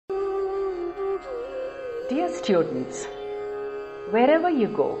Dear students, wherever you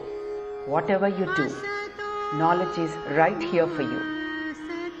go, whatever you do, knowledge is right here for you.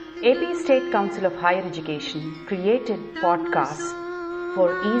 AP State Council of Higher Education created podcasts for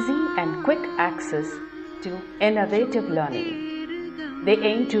easy and quick access to innovative learning. They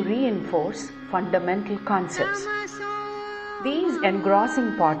aim to reinforce fundamental concepts. These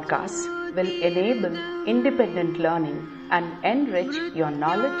engrossing podcasts will enable independent learning and enrich your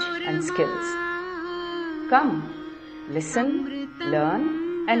knowledge and skills. Come, listen, learn,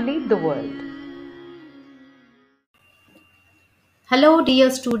 and lead the world. Hello, dear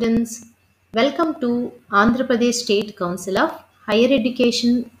students. Welcome to Andhra Pradesh State Council of Higher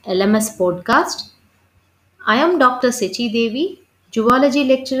Education LMS podcast. I am Dr. Sechi Devi, Zoology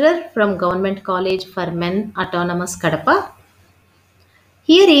lecturer from Government College for Men Autonomous Kadapa.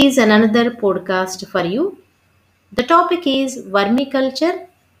 Here is another podcast for you. The topic is vermiculture,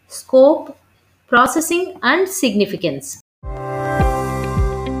 scope, processing, and significance.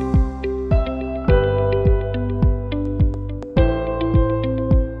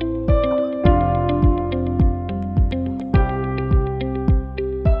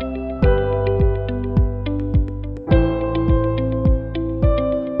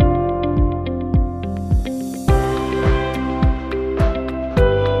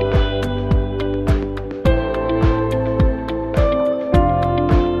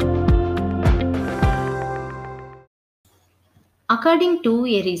 According to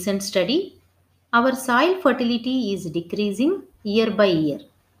a recent study, our soil fertility is decreasing year by year.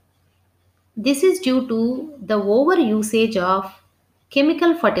 This is due to the over usage of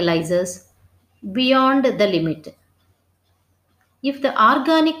chemical fertilizers beyond the limit. If the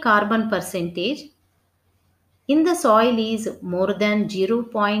organic carbon percentage in the soil is more than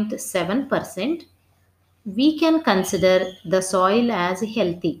 0.7%, we can consider the soil as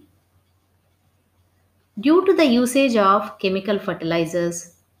healthy. Due to the usage of chemical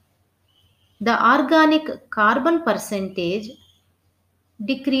fertilizers, the organic carbon percentage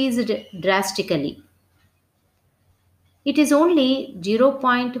decreased drastically. It is only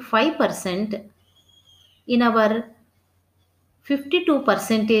 0.5% in our 52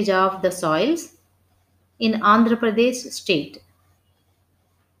 percentage of the soils in Andhra Pradesh state.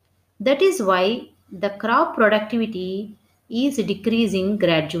 That is why the crop productivity is decreasing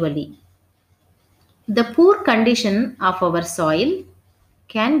gradually. The poor condition of our soil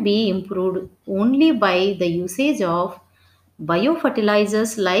can be improved only by the usage of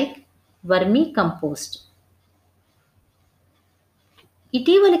biofertilizers like vermicompost.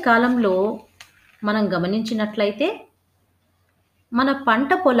 ఇటీవలి కాలంలో మనం గమనించినట్లయితే మన పంట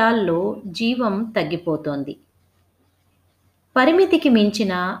పొలాల్లో జీవం తగ్గిపోతోంది. పరిమితికి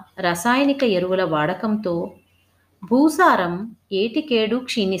మించిన రసాయనిక ఎరువుల వాడకంతో భూసారం ఏటికేడు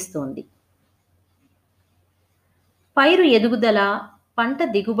క్షీణిస్తోంది. పైరు ఎదుగుదల, పంట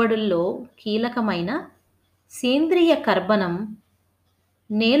దిగుబడుల్లో కీలకమైన సేంద్రియ కర్బనం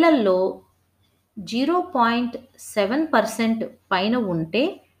నేలల్లో 0.7% పైన ఉంటే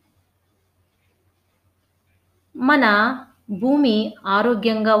మన భూమి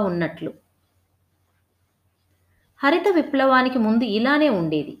ఆరోగ్యంగా ఉన్నట్లు. హరిత విప్లవానికి ముందు ఇలానే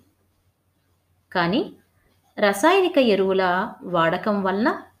ఉండేది. కానీ రసాయనిక ఎరువుల వాడకం వలన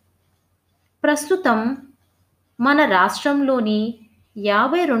ప్రస్తుతం మన రాష్ట్రంలోని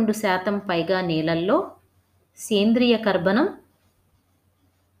 52% పైగా నేలల్లో సేంద్రియ కర్బనం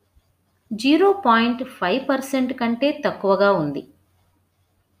 0.5% కంటే తక్కువగా ఉంది.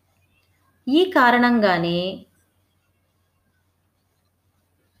 ఈ కారణంగానే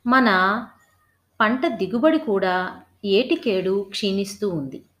మన పంట దిగుబడి కూడా ఏటికేడు క్షీణిస్తూ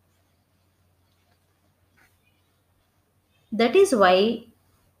ఉంది. That is why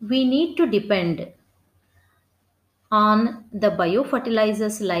we need to depend on the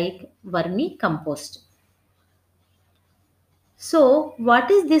biofertilizers like vermicompost. So, what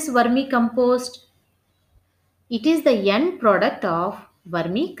is this vermicompost? It is the end product of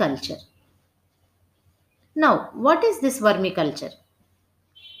vermiculture. Now, what is this vermiculture?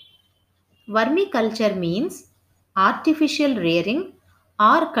 Vermiculture means artificial rearing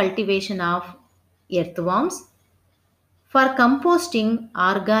or cultivation of earthworms for composting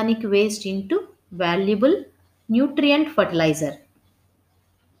organic waste into valuable nutrient fertilizer.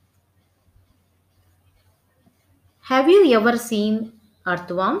 Have you ever seen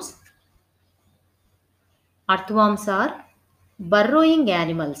earthworms? Earthworms are burrowing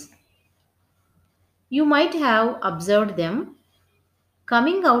animals. You might have observed them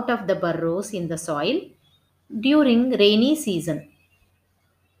coming out of the burrows in the soil during rainy season.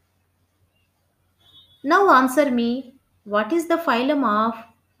 Now answer me, what is the phylum of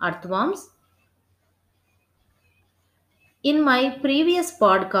earthworms? In my previous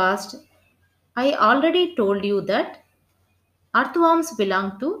podcast, I already told you that earthworms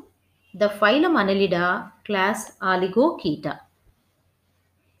belong to the phylum Annelida class Oligochaeta.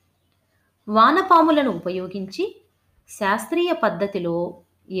 వానపాములను ఉపయోగించి శాస్త్రీయ పద్ధతిలో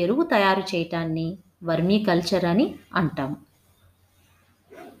ఎరువు తయారు చేయటాన్ని వర్మీకల్చర్ అని అంటాం.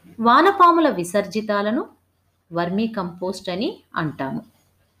 వానపాముల విసర్జితాలను vermi compost అని అంటాము.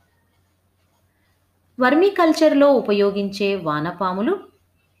 వర్మీకల్చర్లో ఉపయోగించే వానపాములు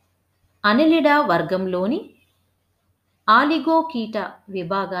అనెలిడా వర్గంలోని ఆలిగోకీట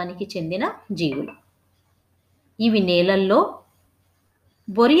విభాగానికి చెందిన జీవులు. ఇవి నేలల్లో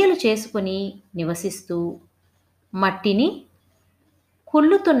బొరియలు చేసుకుని నివసిస్తూ మట్టిని,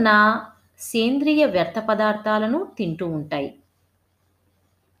 కుళ్ళుతున్న సేంద్రియ వ్యర్థ పదార్థాలను తింటూ ఉంటాయి.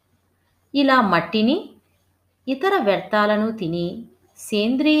 ఇలా మట్టిని, ఇతర వ్యర్థాలను తిని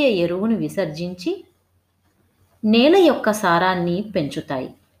సేంద్రియ ఎరువును విసర్జించి నేల యొక్క సారాన్ని పెంచుతాయి.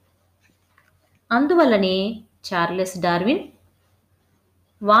 అందువల్లనే చార్లెస్ డార్విన్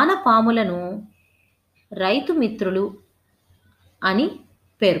వానపాములను రైతు మిత్రులు అని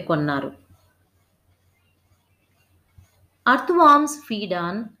పేర్కొన్నారు. Earthworms feed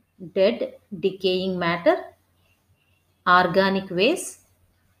on dead, decaying matter, organic waste,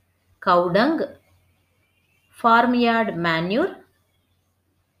 cow dung, farmyard manure,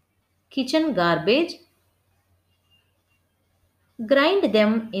 kitchen garbage, grind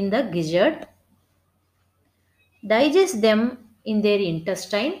them in the gizzard, digest them in their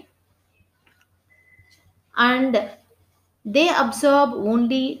intestine, and they absorb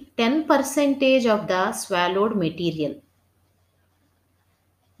only 10% of the swallowed material.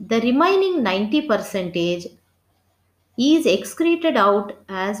 The remaining 90% is excreted out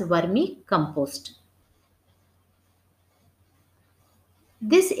as vermicompost.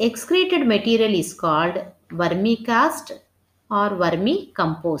 This excreted material is called vermicast or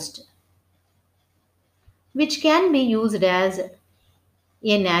vermicompost, which can be used as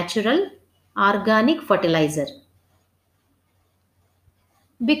a natural organic fertilizer.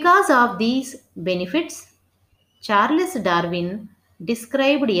 Because of these benefits, Charles Darwin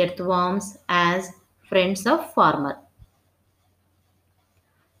described earthworms as friends of farmer.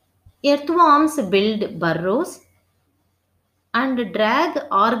 Earthworms build burrows and drag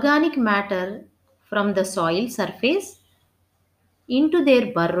organic matter from the soil surface into their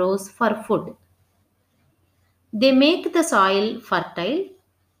burrows for food. They make the soil fertile.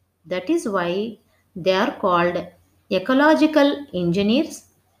 That is why they are called ecological engineers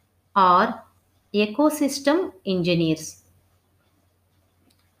or ecosystem engineers.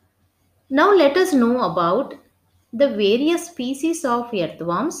 Now let us know about the various species of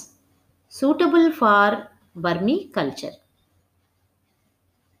earthworms suitable for vermiculture.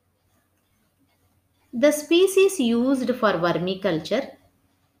 The species used for vermiculture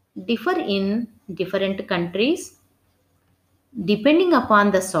differ in different countries depending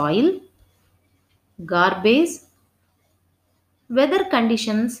upon the soil, garbage, weather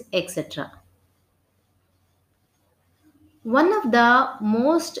conditions, etc. One of the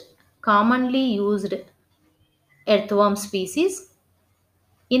most commonly used earthworm species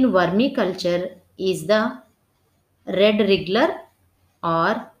in vermiculture is the red wriggler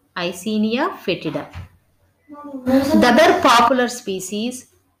or Icenia fetida. The other popular species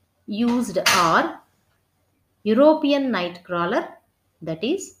used are European nightcrawler, that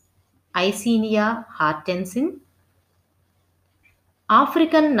is Icenia hortensin,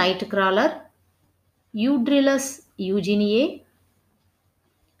 African nightcrawler Eudrilus eugeniae,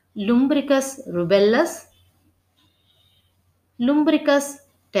 Lumbricus rubellus, Lumbricus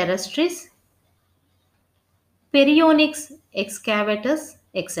terrestris, Perionyx excavatus,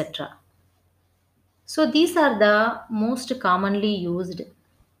 etc. So these are the most commonly used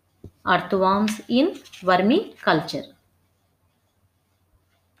earthworms in vermiculture.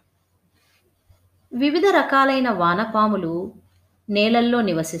 వివిధ రకాలైన వానపాములు నేలల్లో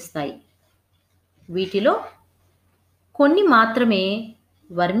నివసిస్తాయి. వీటిలో కొన్ని మాత్రమే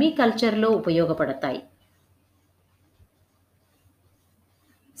వర్మీకల్చర్లో ఉపయోగపడతాయి.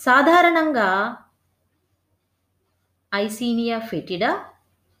 సాధారణంగా ఐసీనియా ఫెటిడా,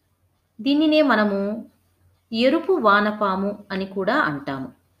 దీనినే మనము ఎరుపు వానపాము అని కూడా అంటాము.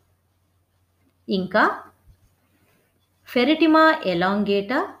 ఇంకా ఫెరిటిమా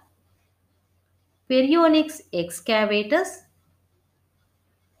ఎలాంగేటా, పెరియోనిక్స్ ఎక్స్కావేటస్,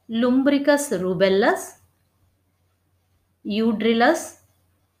 లుంబ్రికస్ రూబెల్లస్, యూడ్రిలస్,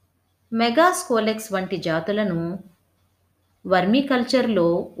 మెగాస్కోలెక్స్ వంటి జాతులను వర్మీకల్చర్లో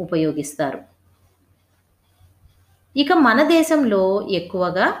ఉపయోగిస్తారు. ఇక మన దేశంలో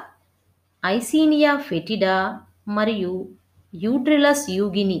ఎక్కువగా ఐసీనియా ఫెటిడా మరియు యూడ్రిలస్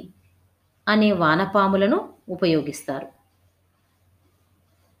యూగిని అనే వానపాములను ఉపయోగిస్తారు.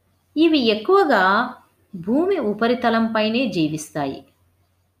 ఇవి ఎక్కువగా భూమి ఉపరితలంపైనే జీవిస్తాయి.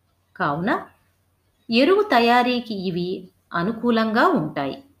 కావున ఎరువు తయారీకి ఇవి అనుకూలంగా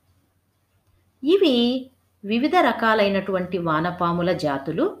ఉంటాయి. ఇవి వివిధ రకాలైనటువంటి వానపాముల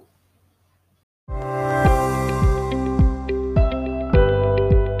జాతులు.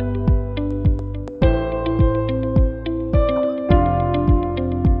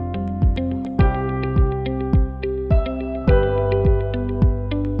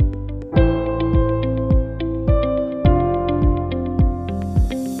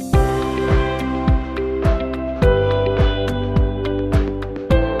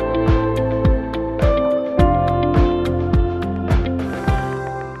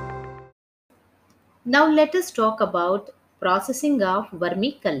 Now let us talk about processing of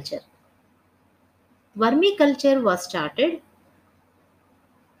vermiculture. Vermiculture was started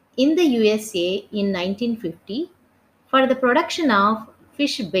in the USA in 1950 for the production of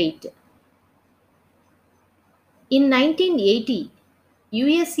fish bait. In 1980,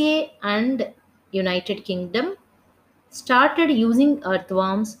 USA and United Kingdom started using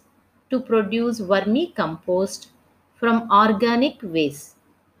earthworms to produce vermicompost from organic waste.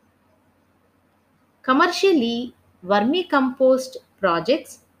 Commercially, vermicompost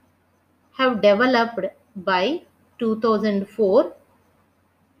projects have developed by 2004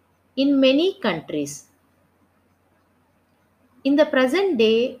 in many countries. In the present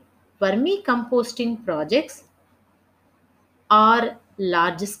day, vermicomposting projects are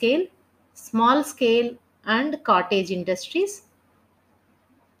large scale, small scale, and cottage industries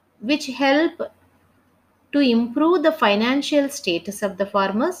which help to improve the financial status of the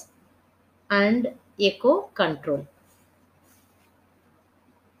farmers and eco control.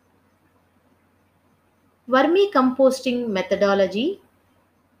 Vermicomposting methodology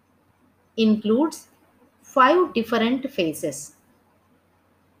includes 5 different phases.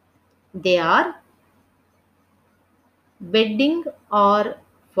 They are bedding or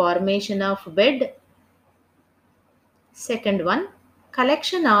formation of bed. Second one,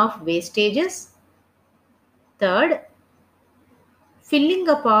 collection of wastages. Third, filling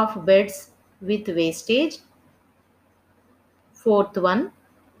up of beds with wastage. Fourth one,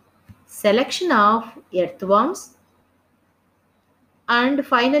 selection of earthworms. And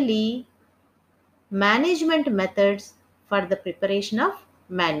finally, management methods for the preparation of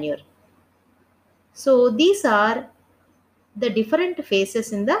manure. So these are the different phases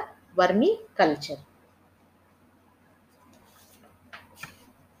in the vermiculture.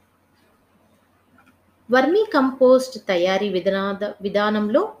 Vermicompost తయారీ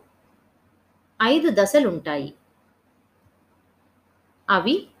విధానంలో 5 దశలుంటాయి.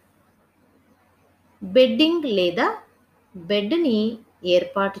 అవి bedding లేదా బెడ్ని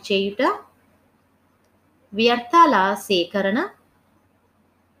ఏర్పాటు చేయుట, వ్యర్థాల సేకరణ,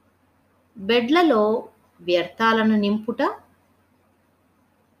 బెడ్లలో వ్యర్థాలను నింపుట,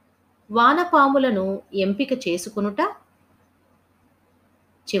 వానపాములను ఎంపిక చేసుకొనుట,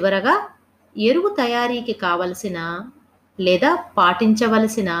 చివరగా ఎరువు తయారీకి కావలసిన లేదా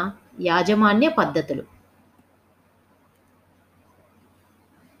పాటించవలసిన యాజమాన్య పద్ధతులు.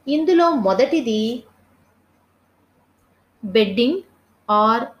 ఇందులో మొదటిది bedding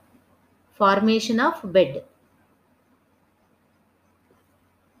or formation of bed.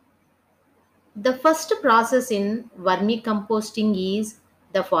 The first process in vermicomposting is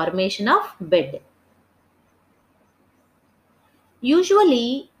the formation of bed. Usually,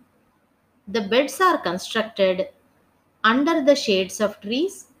 the beds are constructed under the shades of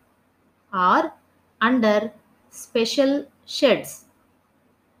trees or under special sheds.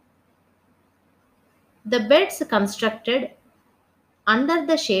 The beds constructed under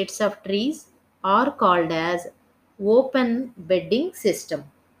the shades of trees are called as open bedding system.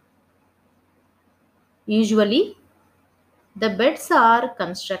 Usually, the beds are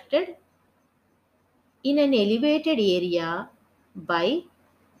constructed in an elevated area by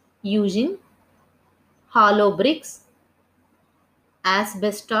using hollow bricks,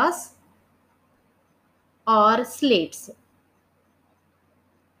 asbestos, or slates.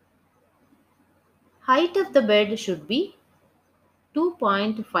 Height of the bed should be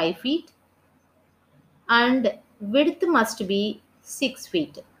 2.5 feet and width must be 6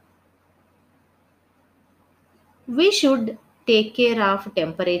 feet. We should take care of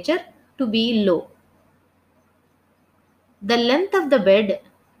temperature to be low. The length of the bed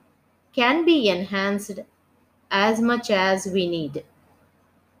can be enhanced as much as we need.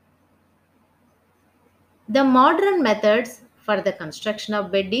 The modern methods for the construction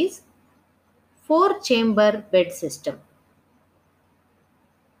of bed is 4-chamber bed system.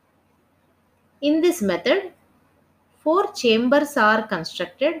 In this method, 4 chambers are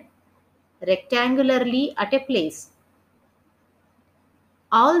constructed rectangularly at a place.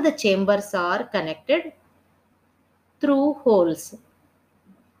 All the chambers are connected through holes.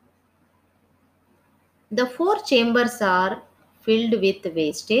 The 4 chambers are filled with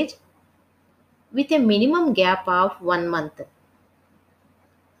wastage with a minimum gap of 1 month.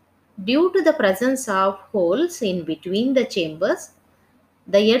 Due to the presence of holes in between the chambers,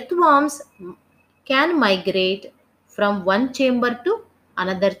 the earthworms can migrate from one chamber to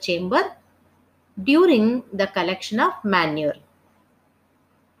another chamber during the collection of manure.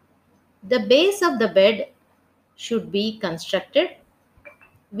 The base of the bed should be constructed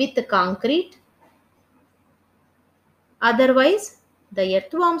with concrete. Otherwise, the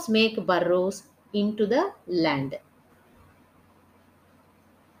earthworms make burrows into the land.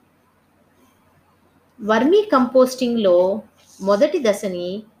 Vermi కంపోస్టింగ్లో మొదటి దశని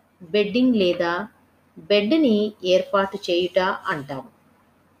bedding లేదా బెడ్ని ఏర్పాటు చేయుట అంటాము.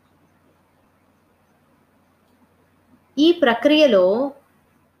 ఈ ప్రక్రియలో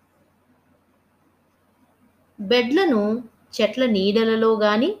బెడ్లను చెట్ల నీడలలో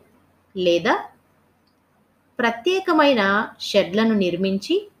గాని లేదా ప్రత్యేకమైన షెడ్లను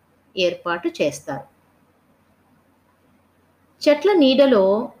నిర్మించి ఏర్పాటు చేస్తారు. చెట్ల నీడలో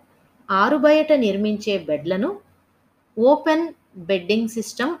ఆరుబయట నిర్మించే బెడ్లను ఓపెన్ బెడ్డింగ్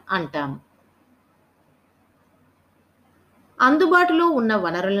సిస్టమ్ అంటాము. అందుబాటులో ఉన్న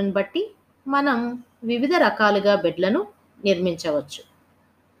వనరులను బట్టి మనం వివిధ రకాలుగా బెడ్లను నిర్మించవచ్చు.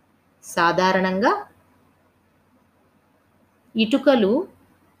 సాధారణంగా ఇటుకలు,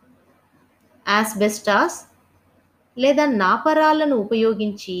 ఆస్బెస్టాస్ లేదా నాపరాలను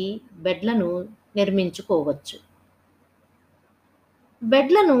ఉపయోగించి బెడ్లను నిర్మించుకోవచ్చు.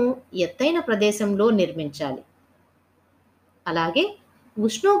 బెడ్లను ఎత్తైన ప్రదేశంలో నిర్మించాలి. అలాగే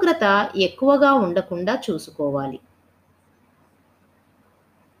ఉష్ణోగ్రత ఎక్కువగా ఉండకుండా చూసుకోవాలి.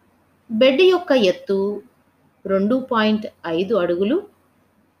 బెడ్ యొక్క ఎత్తు 2.5 అడుగులు,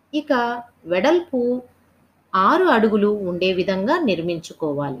 ఇక వెడల్పు 6 అడుగులు ఉండే విధంగా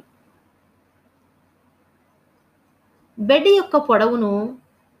నిర్మించుకోవాలి. బెడ్ యొక్క పొడవును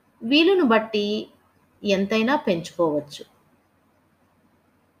వీలును బట్టి ఎంతైనా పెంచుకోవచ్చు.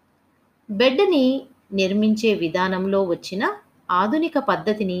 బెడ్ని నిర్మించే విధానంలో వచ్చిన ఆధునిక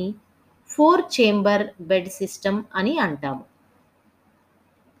పద్ధతిని 4 chamber బెడ్ సిస్టమ్ అని అంటాము.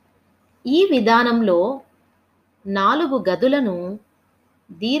 ఈ విధానంలో 4 గదులను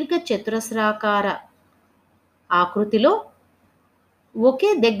దీర్ఘ చతురస్రాకార ఆకృతిలో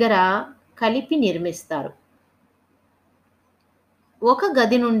ఒకే దగ్గర కలిపి నిర్మిస్తారు. ఒక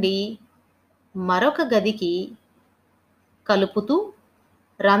గది నుండి మరొక గదికి కలుపుతూ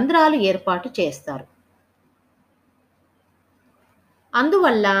రంధ్రాలు ఏర్పాటు చేస్తారు.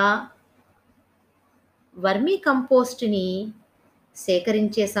 అందువల్ల వర్మీ కంపోస్ట్ని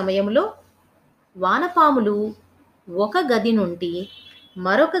సేకరించే సమయంలో వానపాములు ఒక గది నుండి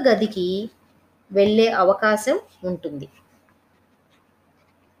మరొక గదికి వెళ్ళే అవకాశం ఉంటుంది.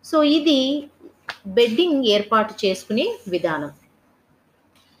 సో ఇది బెడ్డింగ్ ఏర్పాటు చేసుకునే విధానం.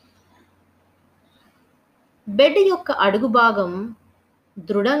 బెడ్ యొక్క అడుగు భాగం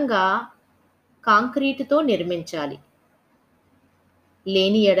దృఢంగా కాంక్రీటుతో నిర్మించాలి.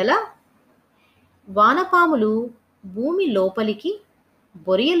 లేని ఎడల వానపాములు భూమి లోపలికి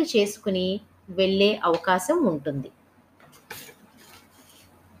బొరియలు చేసుకుని వెళ్ళే అవకాశం ఉంటుంది.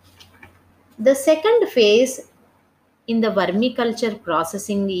 The second phase in the vermiculture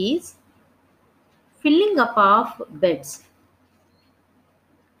processing is filling up of beds.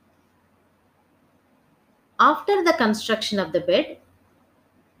 After the construction of the bed,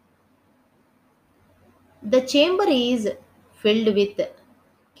 the chamber is filled with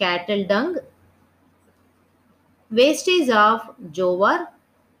cattle dung, wastage of jowar,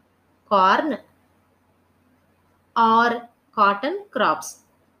 corn, or cotton crops.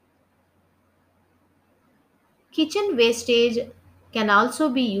 Kitchen wastage can also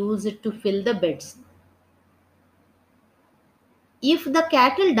be used to fill the beds. If the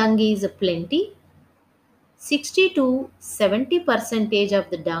cattle dung is plenty, 60 to 70% of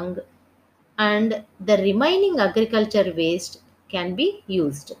the dung and the remaining agriculture waste can be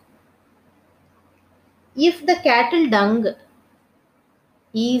used. If the cattle dung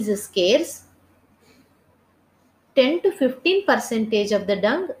is scarce, 10 to 15% of the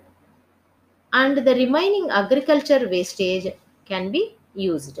dung and the remaining agriculture wastage can be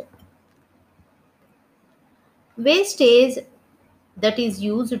used. Wastage that is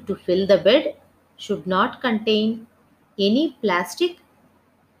used to fill the bed should not contain any plastic,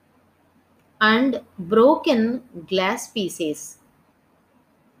 and broken glass pieces.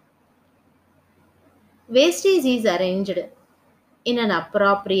 Wastage is arranged in an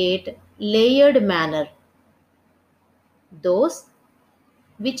appropriate layered manner. Those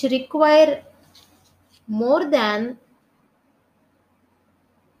which require more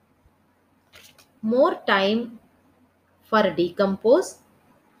time for decompose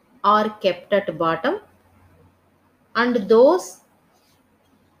are kept at bottom, and those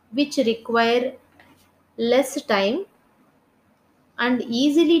which require less time and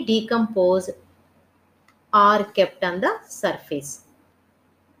easily decompose are kept on the surface.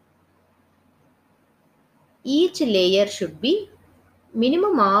 Each layer should be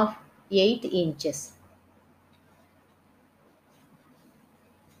minimum of 8 inches.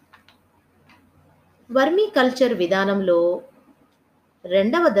 వర్మీకల్చర్ విధానంలో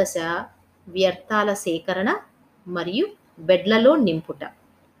రెండవ దశ వ్యర్థాల సేకరణ మరియు బెడ్లలో నింపుట.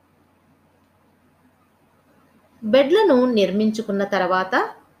 బెడ్లను నిర్మించుకున్న తర్వాత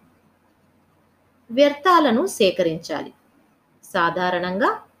వ్యర్థాలను సేకరించాలి. సాధారణంగా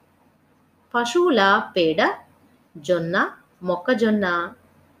పశువుల పేడ, జొన్న, మొక్కజొన్న,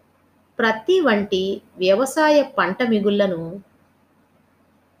 ప్రత్తి వంటి వ్యవసాయ పంట మిగుళ్లను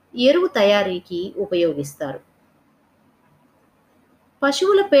ఎరువు తయారీకి ఉపయోగిస్తారు.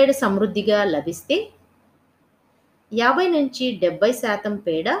 పశువుల పేడ సమృద్ధిగా లభిస్తే 50-70%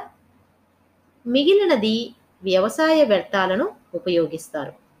 పేడ, మిగిలినది వ్యవసాయ వ్యర్థాలను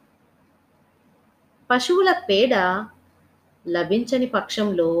ఉపయోగిస్తారు. పశువుల పేడ లభించని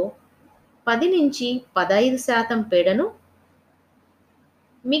పక్షంలో 10-15% పేడను,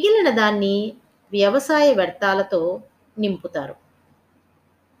 మిగిలిన దాన్ని వ్యవసాయ వ్యర్థాలతో నింపుతారు.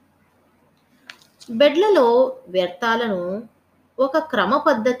 బెడ్లలో వ్యర్థాలను ఒక క్రమ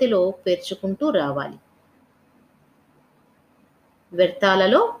పద్ధతిలో పేర్చుకుంటూ రావాలి.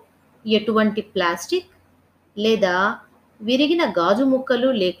 వ్యర్థాలలో ఎటువంటి ప్లాస్టిక్ లేదా విరిగిన గాజు ముక్కలు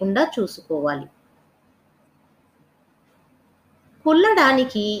లేకుండా చూసుకోవాలి.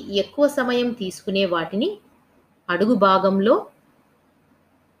 కుల్లడానికి ఎక్కువ సమయం తీసుకునే వాటిని అడుగు భాగంలో,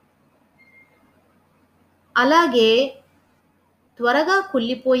 అలాగే త్వరగా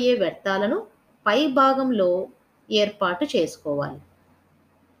కుళ్ళిపోయే వ్యర్థాలను పై భాగంలో ఏర్పాటు చేసుకోవాలి.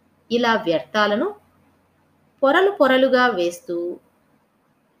 ఇలా వ్యర్థాలను పొరలు పొరలుగా వేస్తూ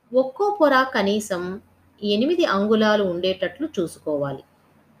ఒక్కో పొర కనీసం 8 అంగుళాలు ఉండేటట్లు చూసుకోవాలి.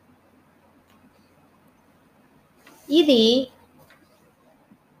 ఇది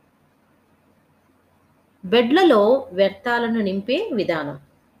బెడ్లలో వ్యర్థాలను నింపే విధానం.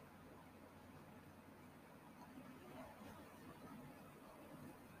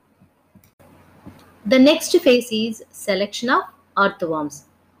 The next phase is selection of earthworms.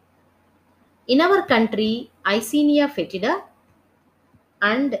 In our country, Eisenia foetida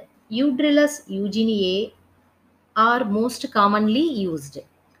and Eudrilus eugeniae are most commonly used.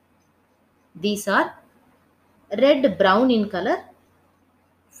 These are red-brown in color,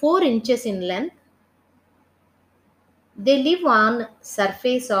 4 inches in length. They live on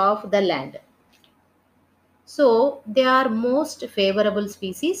surface of the land. So, they are most favorable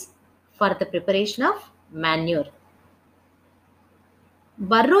species for the preparation of manure.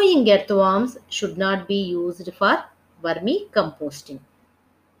 Burrowing earthworms should not be used for vermicomposting.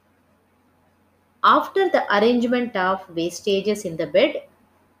 After the arrangement of wastages in the bed,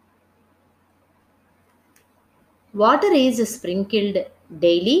 water is sprinkled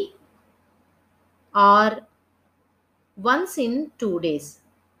daily or once in 2 days.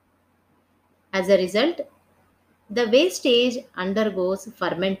 As a result, the wastage undergoes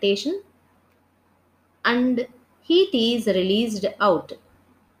fermentation and heat is released out.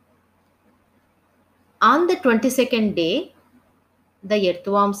 On the 22nd day, the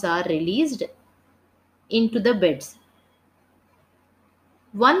earthworms are released into the beds.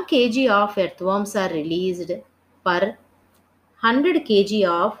 1 kg of earthworms are released per 100 kg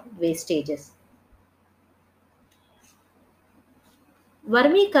of wastages.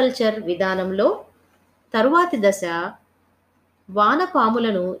 వర్మీకల్చర్ విధానంలో తరువాతి దశ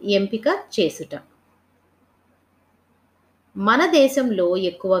వానపాములను ఎంపిక చేసుట. మన దేశంలో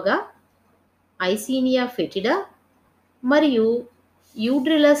ఎక్కువగా Eisenia ఫెటిడా మరియు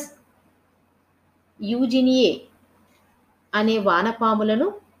యూడ్రిలస్ యూజినియే అనే వానపాములను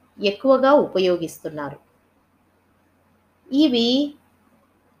ఎక్కువగా ఉపయోగిస్తున్నారు. ఇవి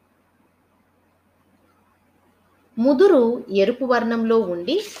ముదురు ఎరుపు వర్ణంలో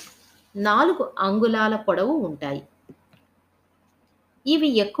ఉండి 4 అంగుళాల పొడవు ఉంటాయి. ఇవి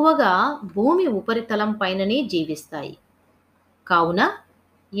ఎక్కువగా భూమి ఉపరితలం పైననే జీవిస్తాయి, కావున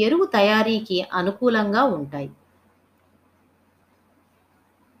ఎరువు తయారీకి అనుకూలంగా ఉంటాయి.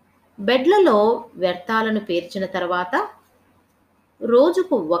 బెడ్లలో వ్యర్థాలను పేర్చిన తర్వాత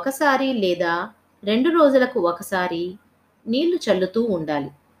రోజుకు ఒకసారి లేదా 2 రోజులకు ఒకసారి నీళ్లు చల్లుతూ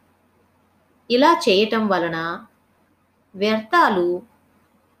ఉండాలి. ఇలా చేయటం వలన వ్యర్థాలు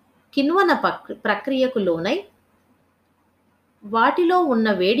కిణ్వన ప్రక్రియకు లోనై వాటిలో ఉన్న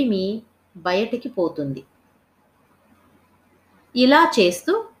వేడిమి బయటికి పోతుంది. ఇలా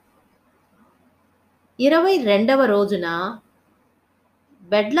చేస్తూ 22వ రోజున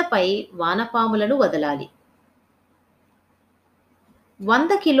బెడ్లపై వానపాములను వదలాలి.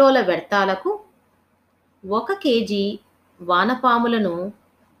 100 కిలోల వ్యర్థాలకు 1 కేజీ వానపాములను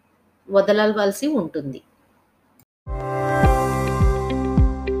వదలవలసి ఉంటుంది.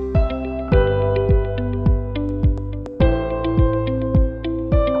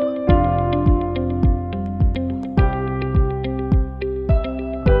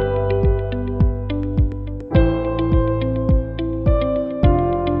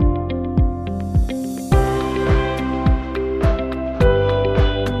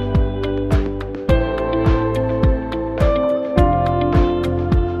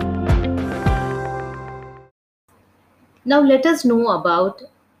 Now let us know about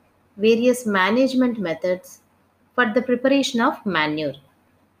various management methods for the preparation of manure.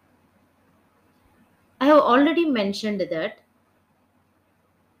 I have already mentioned that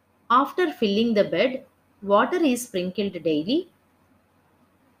after filling the bed, water is sprinkled daily,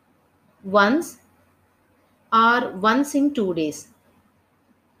 once or once in 2 days.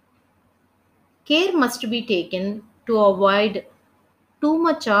 Care must be taken to avoid too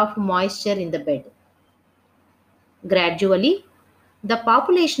much of moisture in the bed. Gradually, the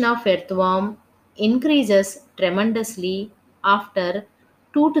population of earthworm increases tremendously after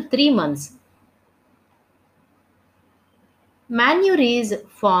 2 to 3 months. Manure is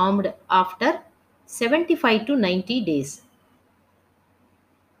formed after 75 to 90 days.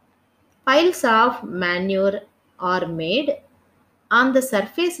 Piles of manure are made on the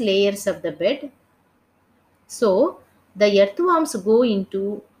surface layers of the bed, so the earthworms go into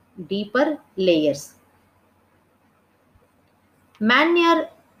deeper layers. Manure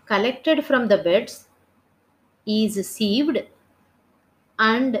collected from the beds is sieved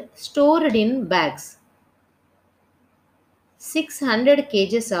and stored in bags. 600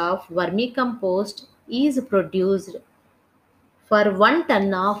 kg of vermicompost is produced for 1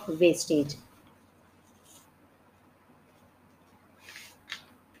 ton of wastage.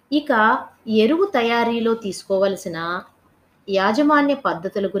 ఇక ఎరువు తయారీలో తీసుకోవలసిన యాజమాన్య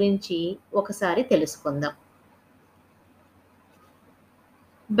పద్ధతుల గురించి ఒకసారి తెలుసుకుందాం.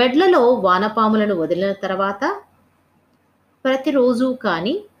 బెడ్లలో వానపాములను వదిలిన తర్వాత ప్రతిరోజు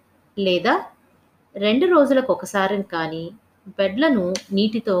కానీ లేదా 2 రోజులకు ఒకసారి కానీ బెడ్లను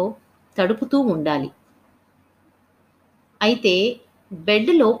నీటితో తడుపుతూ ఉండాలి. అయితే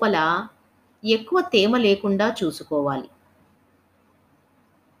బెడ్ లోపల ఎక్కువ తేమ లేకుండా చూసుకోవాలి.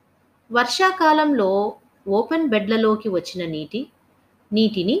 వర్షాకాలంలో ఓపెన్ బెడ్లలోకి వచ్చిన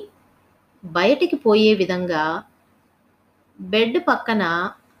నీటిని బయటికి పోయే విధంగా బెడ్ పక్కన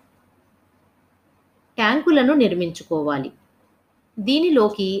ట్యాంకులను నిర్మించుకోవాలి.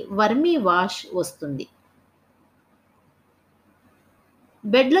 దీనిలోకి వర్మీ వాష్ వస్తుంది.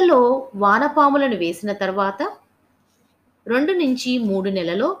 బెడ్లలో వానపాములను వేసిన తర్వాత 2 నుంచి 3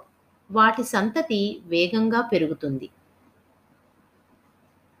 నెలలో వాటి సంతతి వేగంగా పెరుగుతుంది.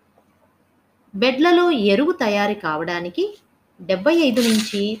 బెడ్లలో ఎరువు తయారు కావడానికి 75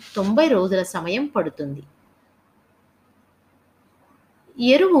 నుంచి 90 రోజుల సమయం పడుతుంది.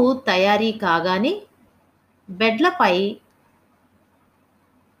 ఎరువు తయారీ కాగానే బెడ్లపై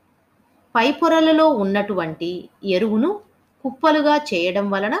పై పొరలలో ఉన్నటువంటి ఎరువును కుప్పలుగా చేయడం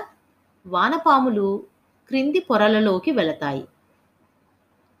వలన వానపాములు క్రింది పొరలలోకి వెళతాయి.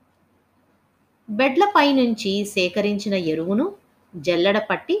 బెడ్లపై నుంచి సేకరించిన ఎరువును జల్లెడ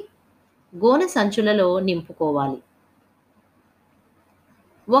పట్టి గోనె సంచులలో నింపుకోవాలి.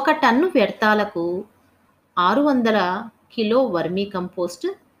 1 టన్ను వ్యర్థాలకు 600 కిలో వర్మీ కంపోస్ట్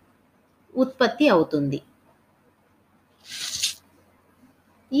ఉత్పత్తి అవుతుంది.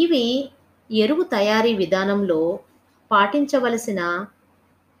 ఇవి ఎరువు తయారీ విధానంలో పాటించవలసిన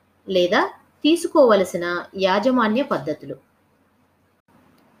లేదా తీసుకోవలసిన యాజమాన్య పద్ధతులు.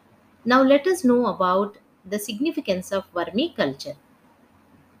 Now let us know about the significance of vermiculture.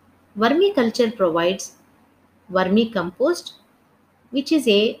 Vermiculture provides vermicompost, which is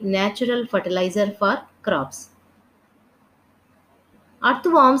a natural fertilizer for crops.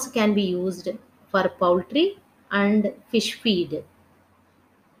 Earthworms can be used for poultry and fish feed.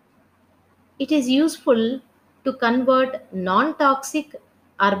 It is useful to convert non-toxic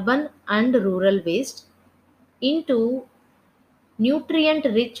urban and rural waste into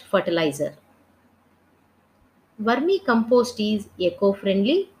nutrient-rich fertilizer. Vermicompost is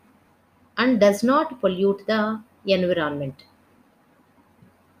eco-friendly and does not pollute the environment.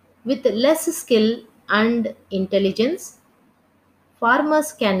 With less skill and intelligence, farmers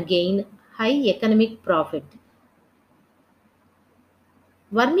can gain high economic profit.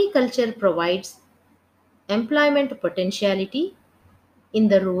 Vermiculture provides employment potentiality in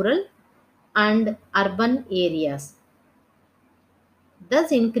the rural and urban areas, thus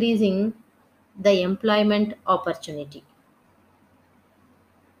increasing the employment opportunity.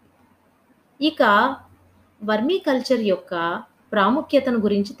 ఇక వర్మీకల్చర్ యొక్క ప్రాముఖ్యతను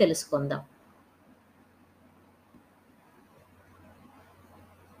గురించి తెలుసుకుందాం.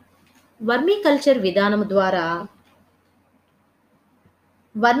 వర్మీకల్చర్ విధానం ద్వారా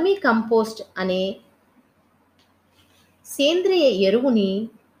vermi compost అనే సేంద్రియ ఎరువుని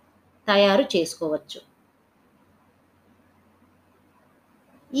తయారు చేసుకోవచ్చు.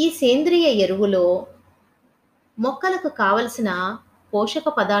 ఈ సేంద్రియ ఎరువులో మొక్కలకు కావలసిన పోషక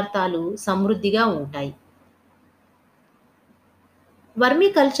పదార్థాలు సమృద్ధిగా ఉంటాయి.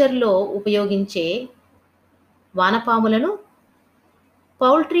 వర్మీకల్చర్లో ఉపయోగించే వానపాములను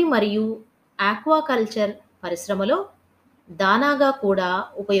పౌల్ట్రీ మరియు ఆక్వాకల్చర్ పరిశ్రమలో దానాగా కూడా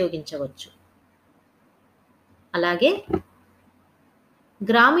ఉపయోగించవచ్చు. అలాగే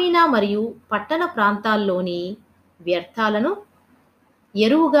గ్రామీణ మరియు పట్టణ ప్రాంతాల్లోని వ్యర్థాలను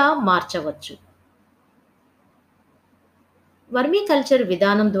ఎరువుగా మార్చవచ్చు. వర్మీకల్చర్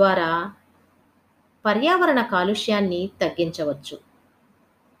విధానం ద్వారా పర్యావరణ కాలుష్యాన్ని తగ్గించవచ్చు.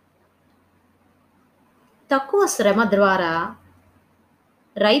 తక్కువ శ్రమ ద్వారా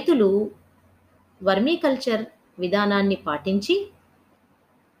రైతులు వర్మీకల్చర్ విధానాన్ని పాటించి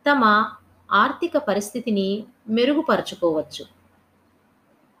తమ ఆర్థిక పరిస్థితిని మెరుగుపరుచుకోవచ్చు.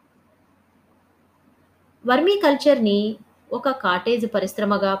 వర్మీకల్చర్ని ఒక కాటేజ్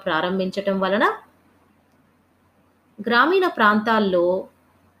పరిశ్రమగా ప్రారంభించటం వలన గ్రామీణ ప్రాంతాల్లో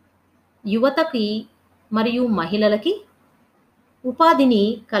యువతకి మరియు మహిళలకి ఉపాధిని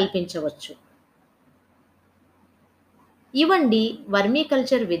కల్పించవచ్చు. ఇవండి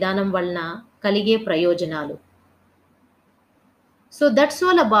వర్మీకల్చర్ విధానం వలన కలిగే ప్రయోజనాలు. So that's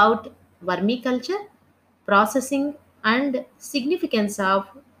all about vermiculture, processing and significance of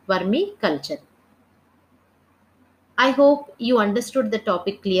vermiculture. I hope you understood the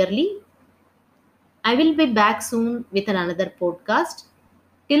topic clearly. I will be back soon with another podcast.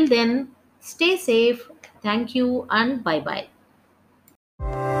 Till then, stay safe. Thank you and bye-bye.